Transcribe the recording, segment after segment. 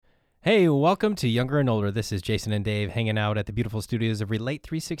Hey, welcome to Younger and Older. This is Jason and Dave hanging out at the beautiful studios of Relate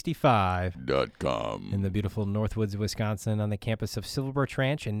 365 .com. in the beautiful Northwoods, Wisconsin, on the campus of Silver Birch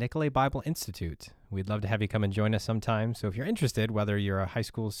Ranch and Nicolet Bible Institute. We'd love to have you come and join us sometime. So if you're interested, whether you're a high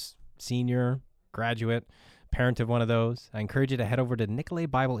school senior, graduate, parent of one of those, I encourage you to head over to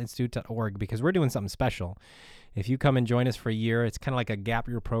nicoletbibleinstitute.org because we're doing something special. If you come and join us for a year, it's kind of like a gap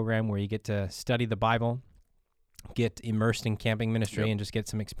year program where you get to study the Bible, get immersed in camping ministry, and just get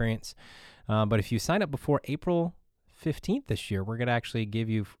some experience. But if you sign up before April 15th this year, we're going to actually give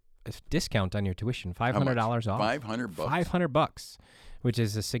you a discount on your tuition, $500 off. $500. $500, which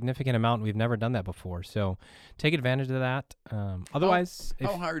is a significant amount. We've never done that before. So take advantage of that. Otherwise,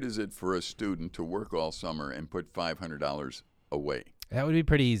 how hard is it for a student to work all summer and put $500 away? That would be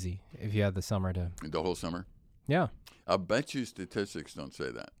pretty easy if you had the summer to. The whole summer? Yeah. I'll bet you statistics don't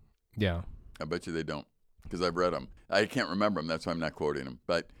say that. Yeah. I bet you they don't, because I've read them. I can't remember them. That's why I'm not quoting them.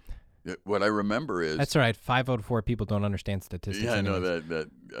 But what I remember is... That's all right. 5 out of 4 people don't understand statistics. Yeah, I know that.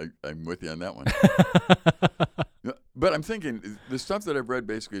 I'm with you on that one. But I'm thinking, the stuff that I've read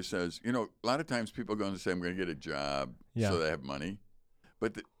basically says, a lot of times people go and say, I'm going to get a job so they have money.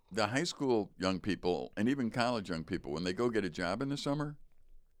 But the high school young people and even college young people, when they go get a job in the summer,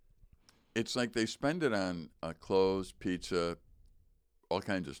 it's like they spend it on clothes, pizza, all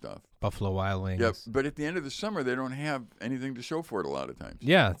kinds of stuff. Buffalo Wild Wings. Yeah, but at the end of the summer, they don't have anything to show for it a lot of times.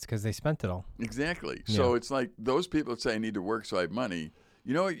 Yeah, it's because they spent it all. Exactly. Yeah. So it's like those people that say, I need to work so I have money.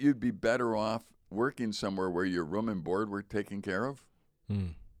 You know what? You'd be better off working somewhere where your room and board were taken care of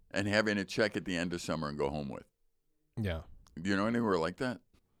and having a check at the end of summer and go home with. Yeah. Do you know anywhere like that?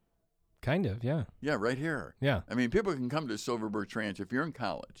 Kind of, yeah. Yeah, right here. Yeah. I mean, people can come to Silver Birch Ranch if you're in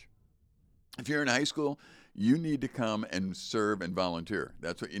college. If you're in high school, you need to come and serve and volunteer.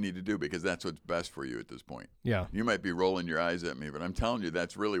 That's what you need to do because that's what's best for you at this point. Yeah. You might be rolling your eyes at me, but I'm telling you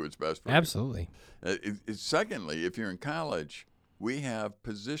that's really what's best for Absolutely. you. Secondly, if you're in college, we have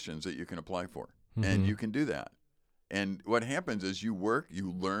positions that you can apply for, and you can do that. And what happens is you work,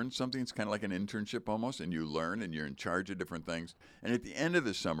 you learn something. It's kind of like an internship almost, and you learn, and you're in charge of different things. And at the end of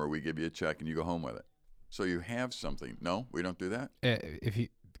the summer, we give you a check, and you go home with it. So you have something. No, we don't do that? If you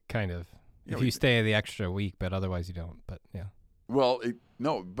kind of. Yeah, if you stay the extra week, but otherwise you don't. But yeah. Well,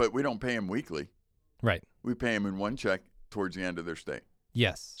 no, but we don't pay them weekly. Right. We pay them in one check towards the end of their stay.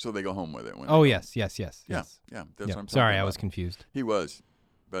 Yes. So they go home with it. Yes. Yeah. That's what I'm talking Sorry, about. I was confused. He was.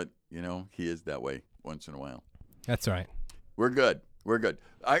 But, he is that way once in a while. That's all right. We're good. We're good.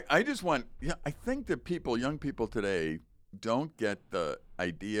 I just want, I think that young people today don't get the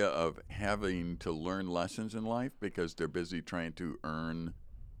idea of having to learn lessons in life because they're busy trying to earn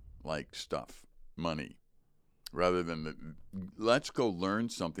stuff, money, rather than let's go learn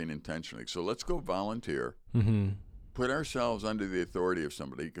something intentionally. So let's go volunteer, put ourselves under the authority of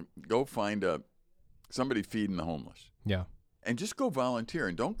somebody. Go find somebody feeding the homeless. Yeah. And just go volunteer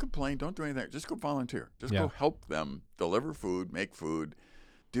and don't complain. Don't do anything. Just go volunteer. Just go help them deliver food, make food,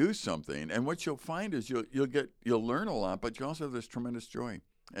 do something. And what you'll find is you'll learn a lot, but you also have this tremendous joy.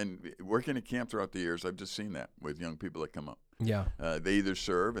 And working at camp throughout the years, I've just seen that with young people that come up. Yeah. They either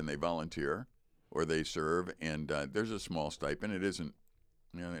serve and they volunteer, or they serve and there's a small stipend. It isn't,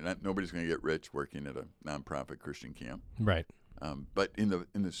 nobody's going to get rich working at a nonprofit Christian camp. Right. But in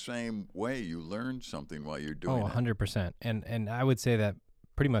the same way, you learn something while you're doing it. 100%. And I would say that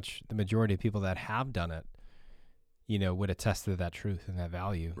pretty much the majority of people that have done it, would attest to that truth and that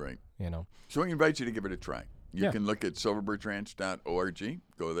value. Right. So we invite you to give it a try. You can look at silverbirchranch.org.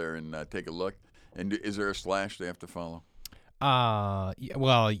 Go there and take a look. And is there a / they have to follow?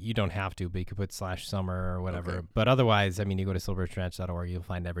 Well, you don't have to, but you could put /summer or whatever. Okay. But otherwise, you go to silverbirchranch.org, you'll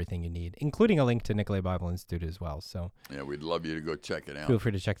find everything you need, including a link to Nicolet Bible Institute as well. So yeah, we'd love you to go check it out. Feel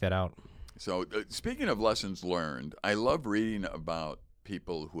free to check that out. So speaking of lessons learned, I love reading about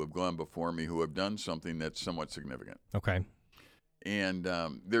people who have gone before me who have done something that's somewhat significant. Okay. And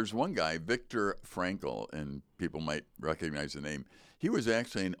there's one guy, Viktor Frankl, and people might recognize the name. He was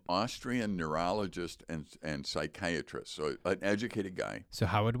actually an Austrian neurologist and psychiatrist, so an educated guy. So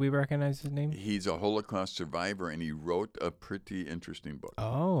how would we recognize his name? He's a Holocaust survivor, and he wrote a pretty interesting book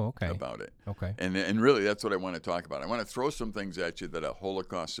about it. Okay. And really, that's what I want to talk about. I want to throw some things at you that a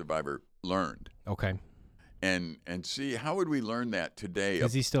Holocaust survivor learned. Okay. And see, how would we learn that today?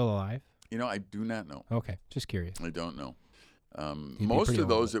 Is he still alive? I do not know. Okay, just curious. I don't know. Most of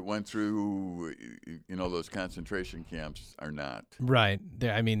those that went through, those concentration camps are not. Right. They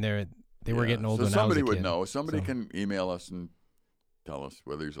were getting older. So somebody would know. Somebody can email us and tell us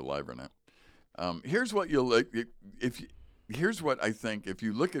whether he's alive or not. Here's what you'll look. Here's what I think. If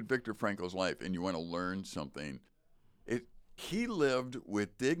you look at Viktor Frankl's life and you want to learn something, he lived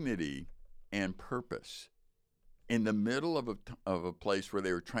with dignity and purpose in the middle of a place where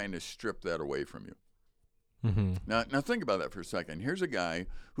they were trying to strip that away from you. Mm-hmm. Now think about that for a second. Here's a guy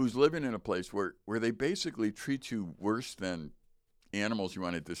who's living in a place where they basically treat you worse than animals you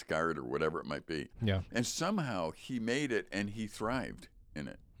want to discard or whatever it might be. Yeah. And somehow he made it and he thrived in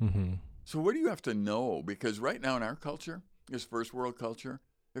it. Mm-hmm. So what do you have to know? Because right now in our culture, this first world culture,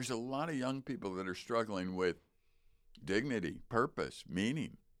 there's a lot of young people that are struggling with dignity, purpose,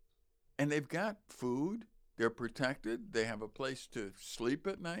 meaning. And they've got food, they're protected, they have a place to sleep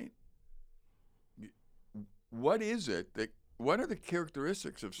at night. What is it what are the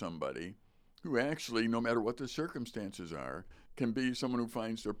characteristics of somebody who actually, no matter what the circumstances are, can be someone who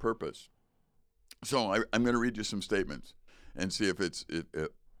finds their purpose? So I'm going to read you some statements and see if it's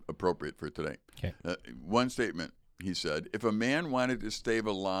appropriate for today. Okay. One statement, he said, if a man wanted to stay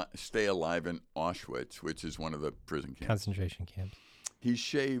alive in Auschwitz, which is one of the prison camps, Concentration camps. he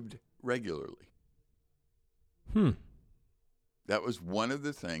shaved regularly. That was one of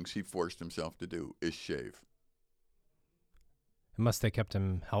the things he forced himself to do, is shave. Must have kept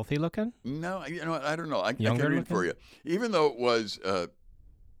him healthy looking? No, you know what? I don't know. I can Younger read it for you. looking? Even though it was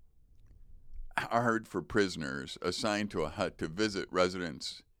hard for prisoners assigned to a hut to visit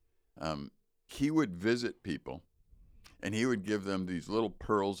residents, he would visit people, and he would give them these little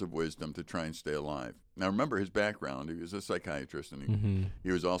pearls of wisdom to try and stay alive. Now, remember his background. He was a psychiatrist, and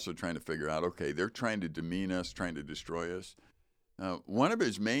he was also trying to figure out, okay, they're trying to demean us, trying to destroy us. One of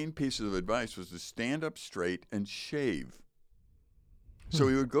his main pieces of advice was to stand up straight and shave. So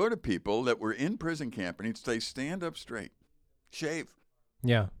he would go to people that were in prison camp, and he'd say, stand up straight, shave.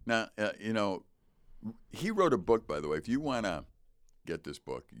 Yeah. Now, he wrote a book, by the way. If you want to get this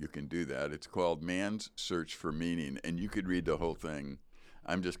book, you can do that. It's called Man's Search for Meaning, and you could read the whole thing.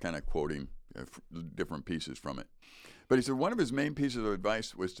 I'm just kind of quoting different pieces from it. But he said one of his main pieces of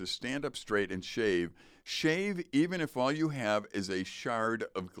advice was to stand up straight and shave. Shave even if all you have is a shard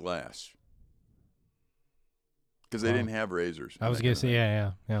of glass. Because they didn't have razors. I was going to say,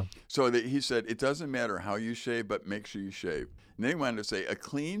 yeah. So he said, it doesn't matter how you shave, but make sure you shave. And then he wanted to say, a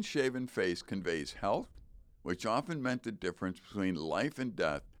clean-shaven face conveys health, which often meant the difference between life and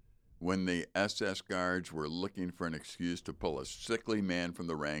death when the SS guards were looking for an excuse to pull a sickly man from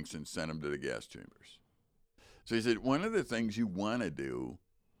the ranks and send him to the gas chambers. So he said, one of the things you want to do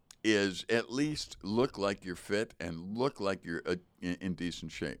is at least look like you're fit and look like you're in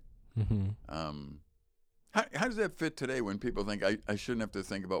decent shape. Mm-hmm. How does that fit today when people think I shouldn't have to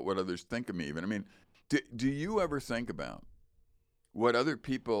think about what others think of me even? I mean, do you ever think about what other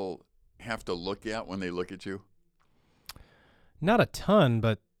people have to look at when they look at you? Not a ton,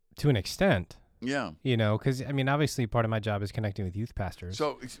 but to an extent. Yeah. You know, because, I mean, obviously part of my job is connecting with youth pastors.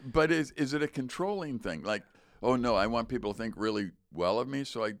 So, but is it a controlling thing? Like, oh, no, I want people to think really well of me,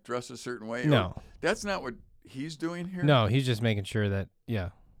 so I dress a certain way? No. Or, that's not what he's doing here? No, he's just making sure that, yeah.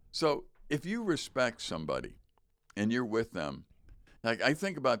 So if you respect somebody and you're with them, like I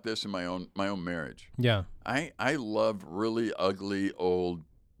think about this in my own marriage. Yeah. I love really ugly, old,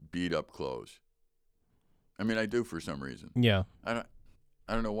 beat up clothes. I mean, I do for some reason. Yeah. I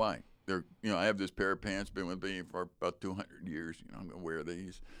don't know why. They're, I have this pair of pants been with me for about 200 years. I'm going to wear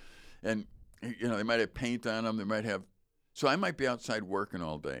these. And, they might have paint on them. They might have, so I might be outside working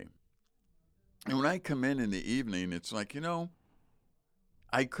all day. And when I come in the evening, it's like,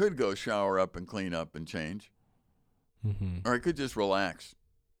 I could go shower up and clean up and change. Mm-hmm. Or I could just relax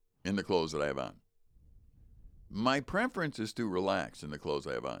in the clothes that I have on. My preference is to relax in the clothes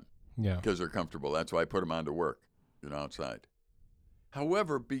I have on. Yeah. Because they're comfortable. That's why I put them on to work, outside.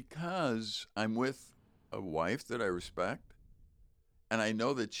 However, because I'm with a wife that I respect, and I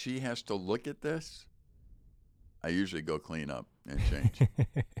know that she has to look at this, I usually go clean up and change.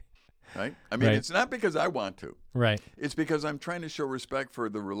 Right? I mean, Right. It's not because I want to. Right. It's because I'm trying to show respect for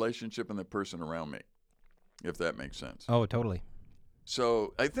the relationship and the person around me, if that makes sense. Oh, totally.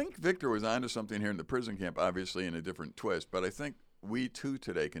 So I think Victor was onto something here in the prison camp, obviously in a different twist, but I think we too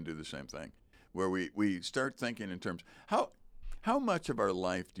today can do the same thing, where we start thinking in terms, how much of our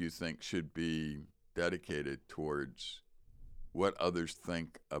life do you think should be dedicated towards what others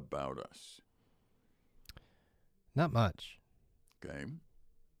think about us? Not much. Okay.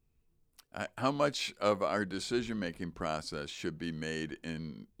 How much of our decision-making process should be made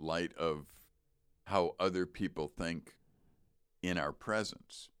in light of how other people think in our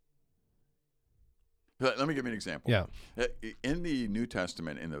presence? Let me give you an example. Yeah. In the New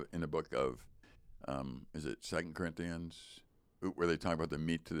Testament, in the book of, is it 2 Corinthians, where they talk about the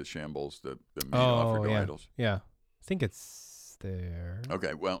meat to the shambles, the meat offered to idols? Yeah. I think it's there.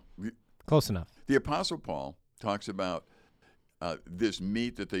 Okay, well, Close enough. the Apostle Paul talks about this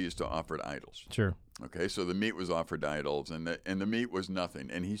meat that they used to offer to idols. Sure. Okay, so the meat was offered to idols, and the meat was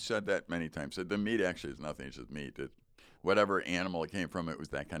nothing. And he said that many times. Said the meat actually is nothing; it's just meat. Whatever animal it came from, it was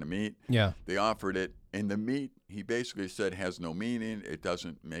that kind of meat. Yeah. They offered it, and the meat, he basically said, has no meaning. It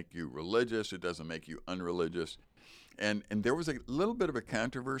doesn't make you religious. It doesn't make you unreligious. And there was a little bit of a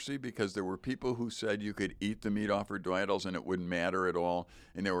controversy because there were people who said you could eat the meat offered to idols and it wouldn't matter at all.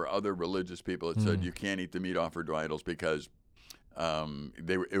 And there were other religious people that said you can't eat the meat offered to idols because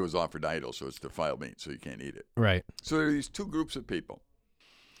it was offered to idols, so it's defiled meat, so you can't eat it. Right. So there are these two groups of people.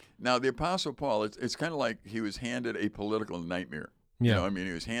 Now, the Apostle Paul, it's kind of like he was handed a political nightmare. Yeah. You know, I mean,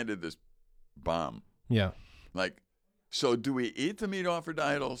 he was handed this bomb. Yeah. Like, so do we eat the meat offered to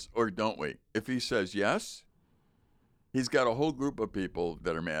idols or don't we? If he says yes, he's got a whole group of people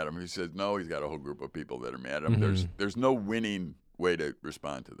that are mad at him. If he says no, he's got a whole group of people that are mad at him. Mm-hmm. There's no winning way to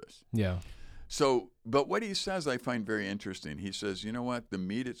respond to this. Yeah. So, but what he says I find very interesting. He says, you know what? The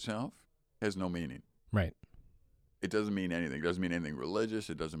meat itself has no meaning. Right. It doesn't mean anything. It doesn't mean anything religious.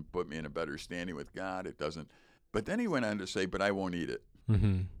 It doesn't put me in a better standing with God. It doesn't. But then he went on to say, but I won't eat it.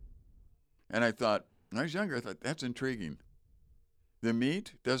 Mm-hmm. And I thought, when I was younger, I thought, that's intriguing. The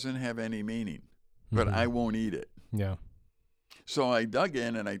meat doesn't have any meaning, but I won't eat it. Yeah. So I dug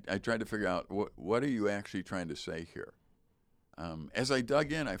in and I tried to figure out, what are you actually trying to say here? As I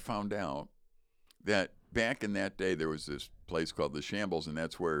dug in, I found out that back in that day, there was this place called the Shambles, and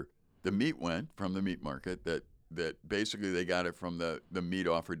that's where the meat went from the meat market, that basically they got it from the meat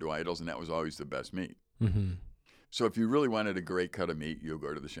offered to idols, and that was always the best meat. Mm-hmm. So if you really wanted a great cut of meat, you'll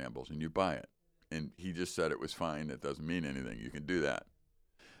go to the Shambles and you buy it. And he just said it was fine. It doesn't mean anything. You can do that.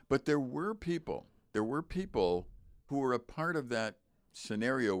 But there were people who were a part of that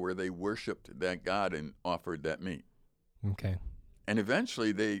scenario where they worshiped that God and offered that meat. Okay. And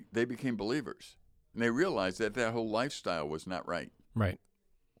eventually they became believers. And they realized that whole lifestyle was not right. Right.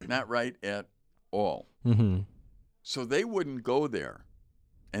 Not right at all. Mm-hmm. So they wouldn't go there.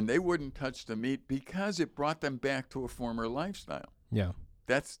 And they wouldn't touch the meat because it brought them back to a former lifestyle. Yeah.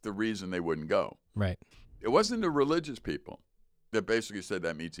 That's the reason they wouldn't go. Right. It wasn't the religious people that basically said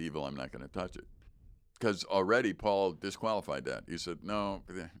that meat's evil, I'm not going to touch it. Because already Paul disqualified that. He said, no,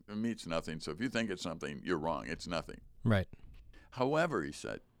 the meat's nothing. So if you think it's something, you're wrong. It's nothing. Right. However, he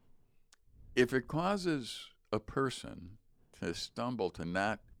said, if it causes a person to stumble to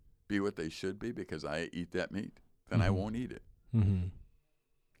not be what they should be because I eat that meat, then I won't eat it. Mm-hmm.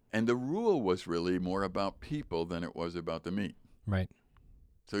 And the rule was really more about people than it was about the meat. Right.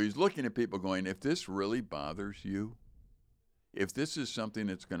 So he's looking at people going, if this really bothers you, if this is something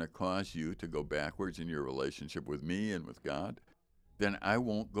that's going to cause you to go backwards in your relationship with me and with God, then I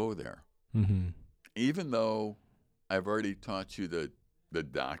won't go there. Mm-hmm. Even though I've already taught you the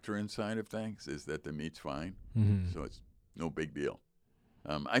doctrine side of things is that the meat's fine. Mm-hmm. So it's no big deal.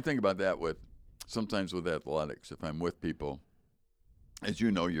 I think about that sometimes with athletics. If I'm with people, as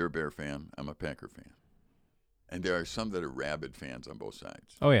you know, you're a Bear fan, I'm a Packer fan. And there are some that are rabid fans on both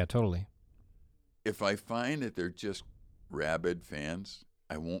sides. Oh, yeah, totally. If I find that they're just rabid fans,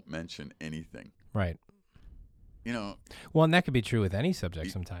 I won't mention anything. Right. You know. Well, and that could be true with any subject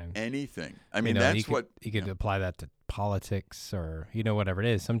sometimes. Anything. I mean, that's what. You could apply that to politics or, whatever it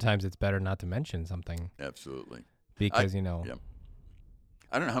is. Sometimes it's better not to mention something. Absolutely. Because, Yeah.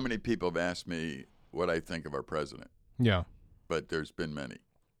 I don't know how many people have asked me what I think of our president. Yeah. But there's been many.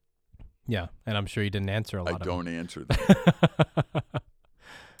 Yeah. And I'm sure you didn't answer a lot of them. I don't answer them.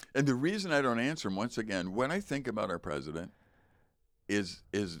 And the reason I don't answer them, once again, when I think about our president is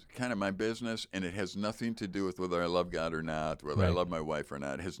kind of my business, and it has nothing to do with whether I love God or not, whether I love my wife or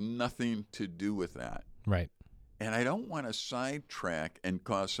not. It has nothing to do with that. Right. And I don't want to sidetrack and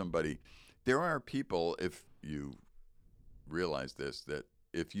cause somebody. There are people, if you realize this, that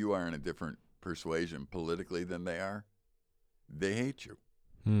if you are in a different persuasion politically than they are, they hate you.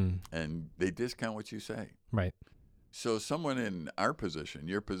 And they discount what you say. Right. So someone in our position,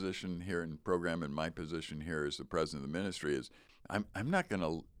 your position here in the program and my position here as the president of the ministry is, I'm not going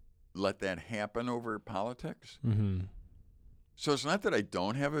to let that happen over politics. Mm-hmm. So it's not that I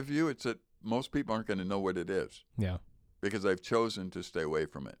don't have a view. It's that most people aren't going to know what it is. Yeah. Because I've chosen to stay away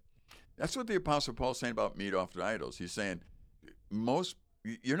from it. That's what the Apostle Paul's saying about meat offered to idols. He's saying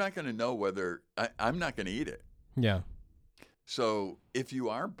you're not going to know whether I'm not going to eat it. Yeah. So if you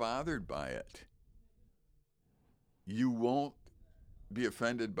are bothered by it, you won't be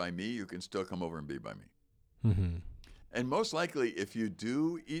offended by me. You can still come over and be by me. Mm-hmm. And most likely, if you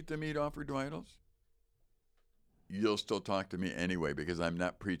do eat the meat offered to idols, you'll still talk to me anyway because I'm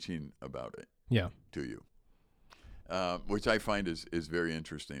not preaching about it to you, which I find is very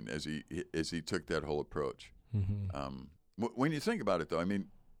interesting as he took that whole approach. Mm-hmm. When you think about it, though, I mean,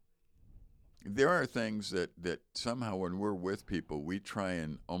 there are things that somehow when we're with people, we try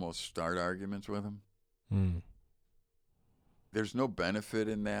and almost start arguments with them. Mm. There's no benefit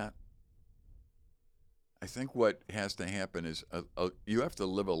in that. I think what has to happen is you have to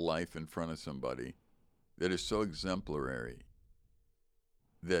live a life in front of somebody that is so exemplary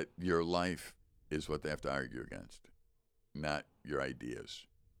that your life is what they have to argue against, not your ideas.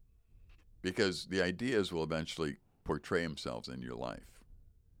 Because the ideas will eventually portray themselves in your life.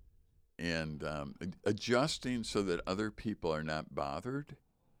 And adjusting so that other people are not bothered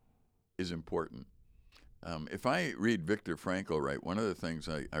is important. If I read Viktor Frankl right, one of the things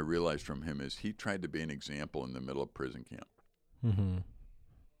I realized from him is he tried to be an example in the middle of prison camp. Mm-hmm.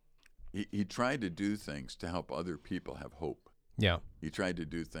 He tried to do things to help other people have hope. Yeah. He tried to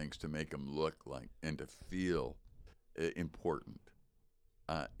do things to make them look like and to feel important.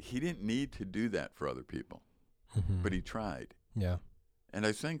 He didn't need to do that for other people, but he tried. Yeah. And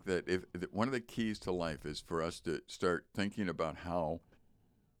I think that one of the keys to life is for us to start thinking about how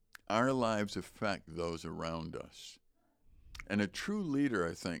our lives affect those around us. And a true leader,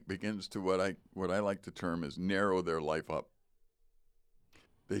 I think, begins to what I like to term as narrow their life up.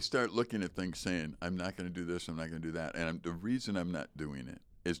 They start looking at things saying, I'm not going to do this, I'm not going to do that. And the reason I'm not doing it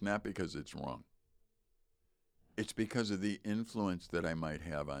is not because it's wrong. It's because of the influence that I might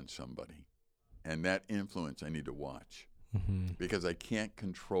have on somebody. And that influence I need to watch because I can't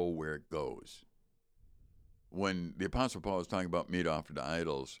control where it goes. When the Apostle Paul was talking about meat offered to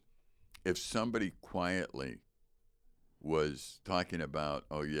idols, if somebody quietly was talking about,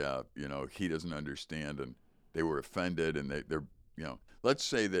 oh, yeah, he doesn't understand, and they were offended, and they're, let's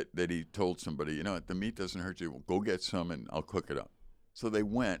say that he told somebody, the meat doesn't hurt you, well, go get some and I'll cook it up. So they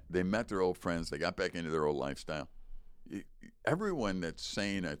went, they met their old friends, they got back into their old lifestyle. Everyone that's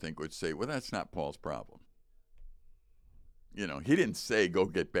sane, I think, would say, well, that's not Paul's problem. He didn't say go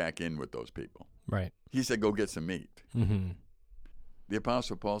get back in with those people. Right. He said go get some meat. Mm-hmm. The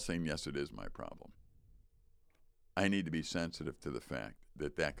Apostle Paul saying, yes, it is my problem. I need to be sensitive to the fact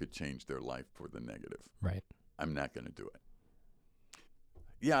that could change their life for the negative. Right. I'm not going to do it.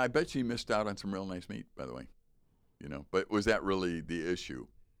 Yeah, I bet you missed out on some real nice meat, by the way. But was that really the issue?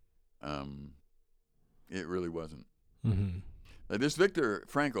 It really wasn't. Mm-hmm. This Viktor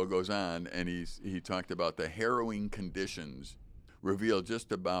Frankl goes on, and he talked about the harrowing conditions reveal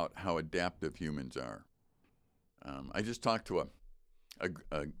just about how adaptive humans are. I just talked to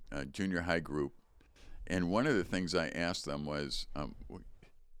a junior high group, and one of the things I asked them was,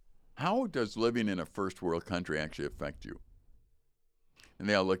 how does living in a first world country actually affect you? And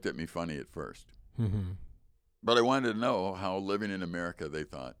they all looked at me funny at first. Mm-hmm. But I wanted to know how living in America, they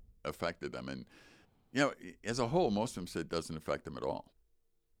thought, affected them. And, as a whole, most of them said it doesn't affect them at all.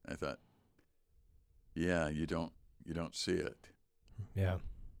 I thought, yeah, you don't see it. Yeah.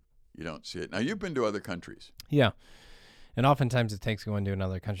 You don't see it. Now, you've been to other countries. Yeah. And oftentimes it takes going to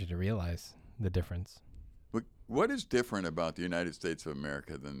another country to realize the difference. What is different about the United States of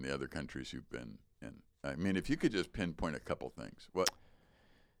America than the other countries you've been in? I mean, if you could just pinpoint a couple things. What?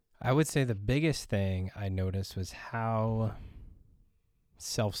 I would say the biggest thing I noticed was how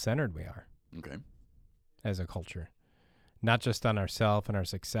self-centered we are. Okay. As a culture. Not just on ourselves and our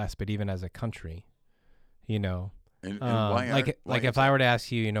success, but even as a country. And why if I were to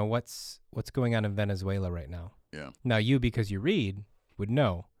ask you, what's going on in Venezuela right now? Yeah. Now you, because you read, would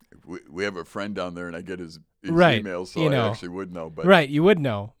know. We have a friend down there, and I get his right. emails, so I actually would know. But right, you would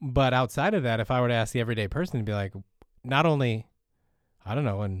know. But outside of that, if I were to ask the everyday person, it'd be like, not only, I don't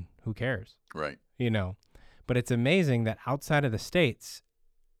know, and who cares? Right. But it's amazing that outside of the States,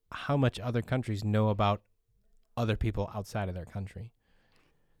 how much other countries know about other people outside of their country.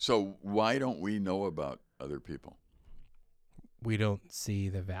 So why don't we know about other people? We don't see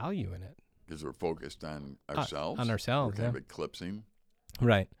the value in it. Because we're focused on ourselves. On ourselves, we're kind of eclipsing.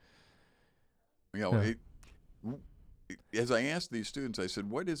 Right. As I asked these students, I said,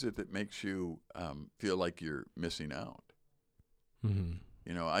 what is it that makes you feel like you're missing out? Mm-hmm.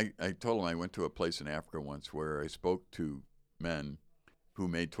 I told them I went to a place in Africa once where I spoke to men who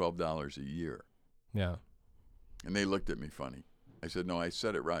made $12 a year. Yeah. And they looked at me funny. I said, no, I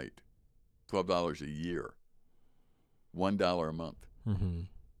said it right. $12 a year. $1 a month. Mm-hmm.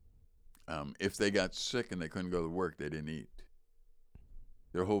 If they got sick and they couldn't go to work, they didn't eat.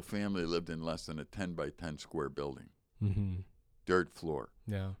 Their whole family lived in less than a 10 by 10 square building. Mm-hmm. Dirt floor.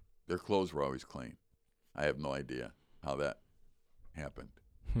 Yeah. Their clothes were always clean. I have no idea how that happened.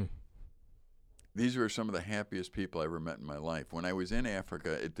 These were some of the happiest people I ever met in my life. When I was in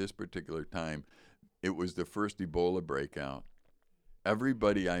Africa at this particular time, it was the first Ebola breakout.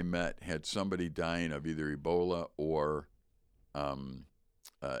 Everybody I met had somebody dying of either Ebola or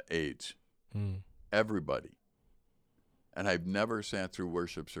AIDS. Mm. Everybody. And I've never sat through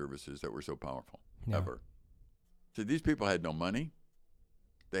worship services that were so powerful, Yeah. ever. So these people had no money.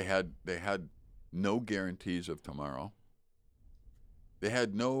 They had no guarantees of tomorrow. They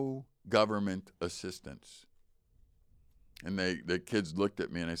had no government assistance. And the kids looked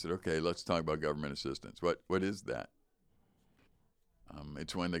at me and I said, okay, let's talk about government assistance. What is that?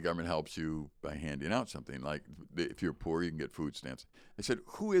 It's when the government helps you by handing out something. Like if you're poor, you can get food stamps. I said,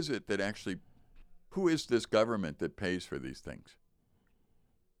 who is this government that pays for these things?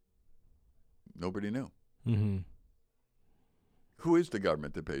 Nobody knew. Mm-hmm. Who is the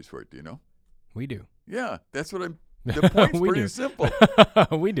government that pays for it? Do you know? We do. Yeah, that's what I'm. The point's We pretty do. simple.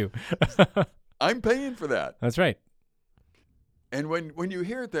 We do. I'm paying for that. That's right. And when you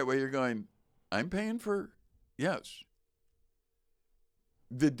hear it that way, you're going, I'm paying for, yes.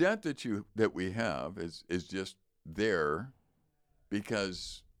 The debt that we have is just there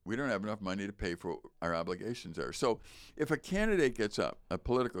because we don't have enough money to pay for our obligations there. So if a candidate gets up, a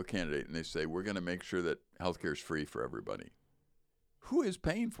political candidate, and they say, we're going to make sure that healthcare is free for everybody, who is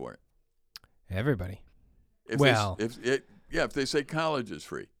paying for it? Everybody. If they say college is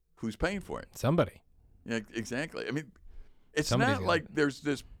free, who's paying for it? Somebody. Yeah, exactly. I mean, it's Somebody's not like there's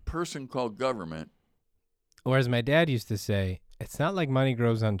this person called government. Or as my dad used to say, it's not like money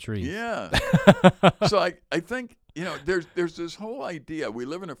grows on trees. Yeah. So I think, there's this whole idea. We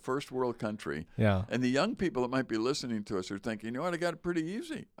live in a first world country. Yeah. And the young people that might be listening to us are thinking, you know what, I got it pretty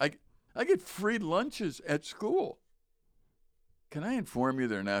easy. I get free lunches at school. Can I inform you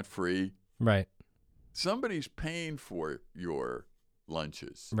they're not free? Right. Somebody's paying for your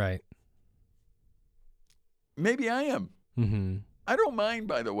lunches. Right. Maybe I am. Mm-hmm. I don't mind,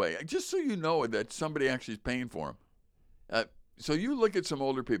 by the way. Just so you know that somebody actually is paying for them. So you look at some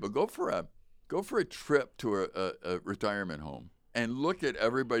older people. Go for a trip to a retirement home and look at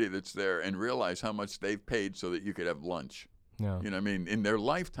everybody that's there and realize how much they've paid so that you could have lunch. Yeah. You know what I mean? In their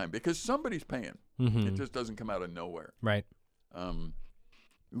lifetime, because somebody's paying. Mm-hmm. It just doesn't come out of nowhere. Right.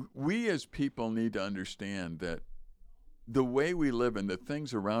 We as people need to understand that the way we live and the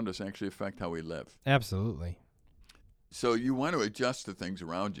things around us actually affect how we live. Absolutely. So you want to adjust the things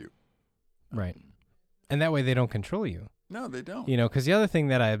around you. Right. And that way they don't control you. No, they don't. Because the other thing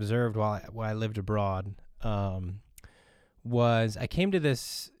that I observed while I lived abroad was I came to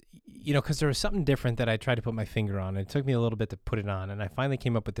this, because there was something different that I tried to put my finger on. It took me a little bit to put it on, and I finally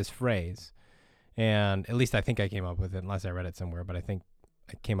came up with this phrase. And at least I think I came up with it, unless I read it somewhere, but I think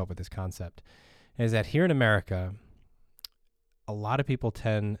I came up with this concept, is that here in America, a lot of people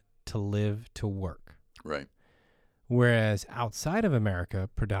tend to live to work. Right. Whereas outside of America,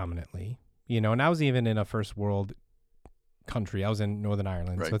 predominantly, and I was even in a first world country. I was in Northern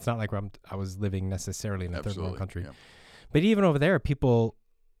Ireland, Right. so it's not like I was living necessarily in a third world country. Yeah. But even over there, people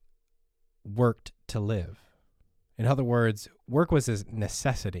worked to live. In other words, work was a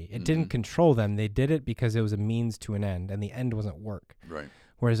necessity. It didn't control them. They did it because it was a means to an end, and the end wasn't work. Right.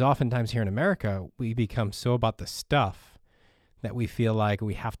 Whereas oftentimes here in America, we become so about the stuff that we feel like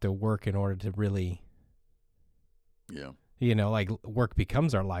we have to work in order to really, like work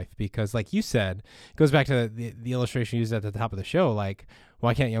becomes our life. Because like you said, it goes back to the illustration you used at the top of the show, like,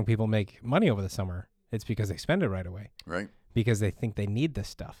 why can't young people make money over the summer? It's because they spend it right away. Right. Because they think they need this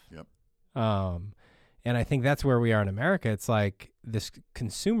stuff. Yep. And I think that's where we are in America. It's like this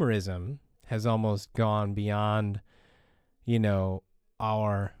consumerism has almost gone beyond,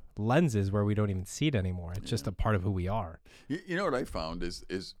 our lenses where we don't even see it anymore. It's just a part of who we are. You know what I found is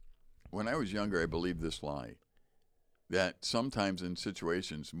when I was younger, I believed this lie that sometimes in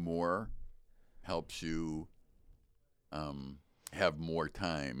situations more helps you have more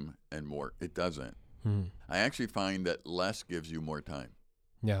time and more. It doesn't. I actually find that less gives you more time.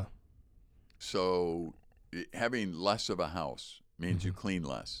 Yeah. So having less of a house means you clean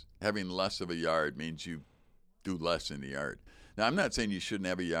less. Having less of a yard means you do less in the yard. Now, I'm not saying you shouldn't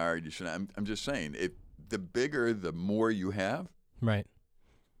have a yard. You shouldn't. I'm just saying if the bigger, the more you have, Right.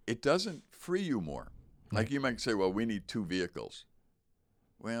 it doesn't free you more. Like you might say, well, we need 2 vehicles.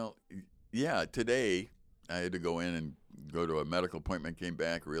 Well, yeah, today I had to go in and go to a medical appointment, came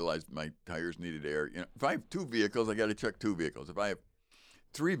back, realized my tires needed air. If I have 2 vehicles, I got to check 2 vehicles. If I have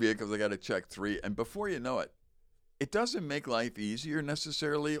 3 vehicles, I got to check 3. And before you know it, it doesn't make life easier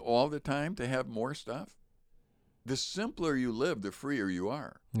necessarily all the time to have more stuff. The simpler you live, the freer you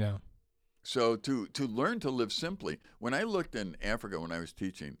are. Yeah. So to learn to live simply, when I looked in Africa when I was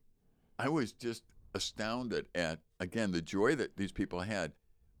teaching, I was just astounded at, again, the joy that these people had,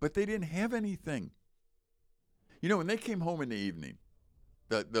 but they didn't have anything. When they came home in the evening,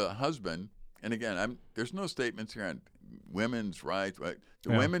 the husband, and again, there's no statements here on women's rights. Right?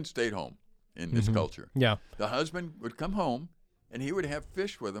 The Yeah. women stayed home in this culture. Yeah. The husband would come home, and he would have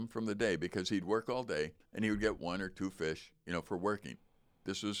fish with him from the day because he'd work all day, and he would get 1 or 2 fish, for working.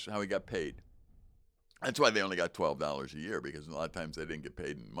 This was how he got paid. That's why they only got $12 a year, because a lot of times they didn't get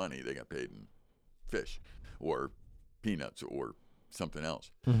paid in money. They got paid in fish or peanuts or something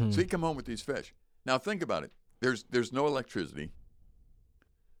else. Mm-hmm. So he'd come home with these fish. Now think about it. There's no electricity.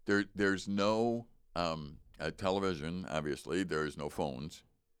 There's no television, obviously. There's no phones.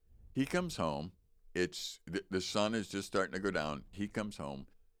 He comes home. The sun is just starting to go down. He comes home.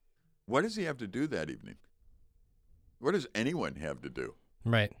 What does he have to do that evening? What does anyone have to do?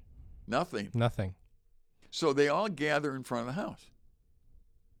 Right. Nothing. Nothing. So they all gather in front of the house.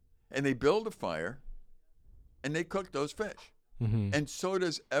 And they build a fire, and they cook those fish. Mm-hmm. And so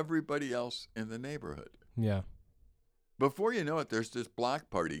does everybody else in the neighborhood. Yeah. Before you know it, there's this block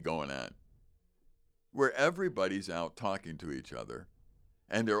party going on where everybody's out talking to each other,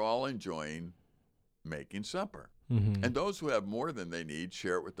 and they're all enjoying making supper. Mm-hmm. And those who have more than they need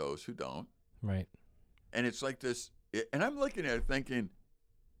share it with those who don't. Right. And it's like this, and I'm looking at it thinking,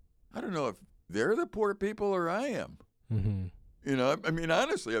 I don't know if they're the poor people or I am. Mm-hmm. I mean,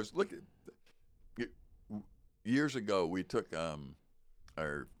 honestly, I was looking. Years ago, we took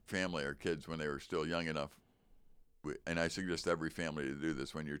our family, our kids, when they were still young enough, and I suggest every family to do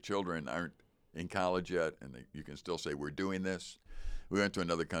this when your children aren't in college yet, and you can still say, we're doing this. We went to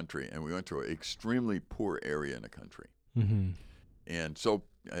another country, and we went to an extremely poor area in the country. Mm-hmm. And so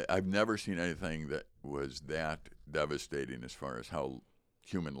I've never seen anything that was that devastating as far as how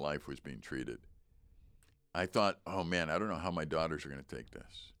human life was being treated. I thought, oh, man, I don't know how my daughters are going to take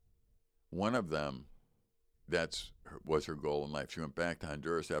this. One of them, was her goal in life. She went back to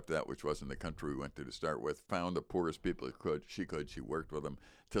Honduras after that, which wasn't the country we went to start with, found the poorest people she could. She worked with them.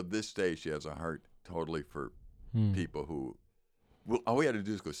 To this day, she has a heart totally for people who, all we had to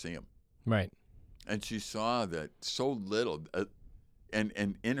do is go see them. Right. And she saw that so little.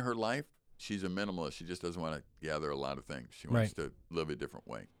 And in her life, she's a minimalist. She just doesn't want to gather a lot of things. She wants to live a different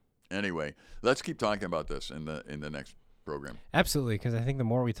way. Anyway, let's keep talking about this in the next program. Absolutely, because I think the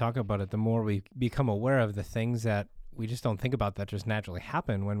more we talk about it, the more we become aware of the things that we just don't think about that just naturally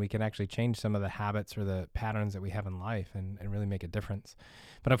happen when we can actually change some of the habits or the patterns that we have in life and really make a difference.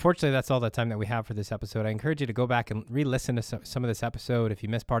 But unfortunately, that's all the time that we have for this episode. I encourage you to go back and re-listen to some of this episode if you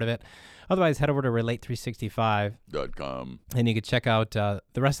missed part of it. Otherwise, head over to relate365.com and you can check out the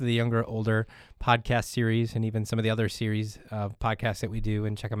rest of the Younger Older podcast series and even some of the other series of podcasts that we do,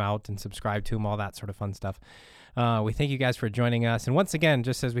 and check them out and subscribe to them, all that sort of fun stuff. We thank you guys for joining us. And once again,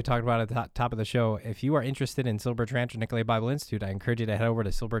 just as we talked about at the top of the show, if you are interested in Silverbirch Ranch or Nicolet Bible Institute, I encourage you to head over to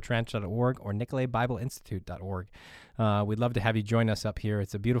silverbirchranch.org or nicoletbibleinstitute.org. We'd love to have you join us up here.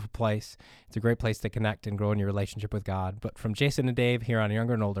 It's a beautiful place. It's a great place to connect and grow in your relationship with God. But from Jason and Dave here on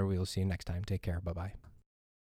Younger and Older, we will see you next time. Take care. Bye-bye.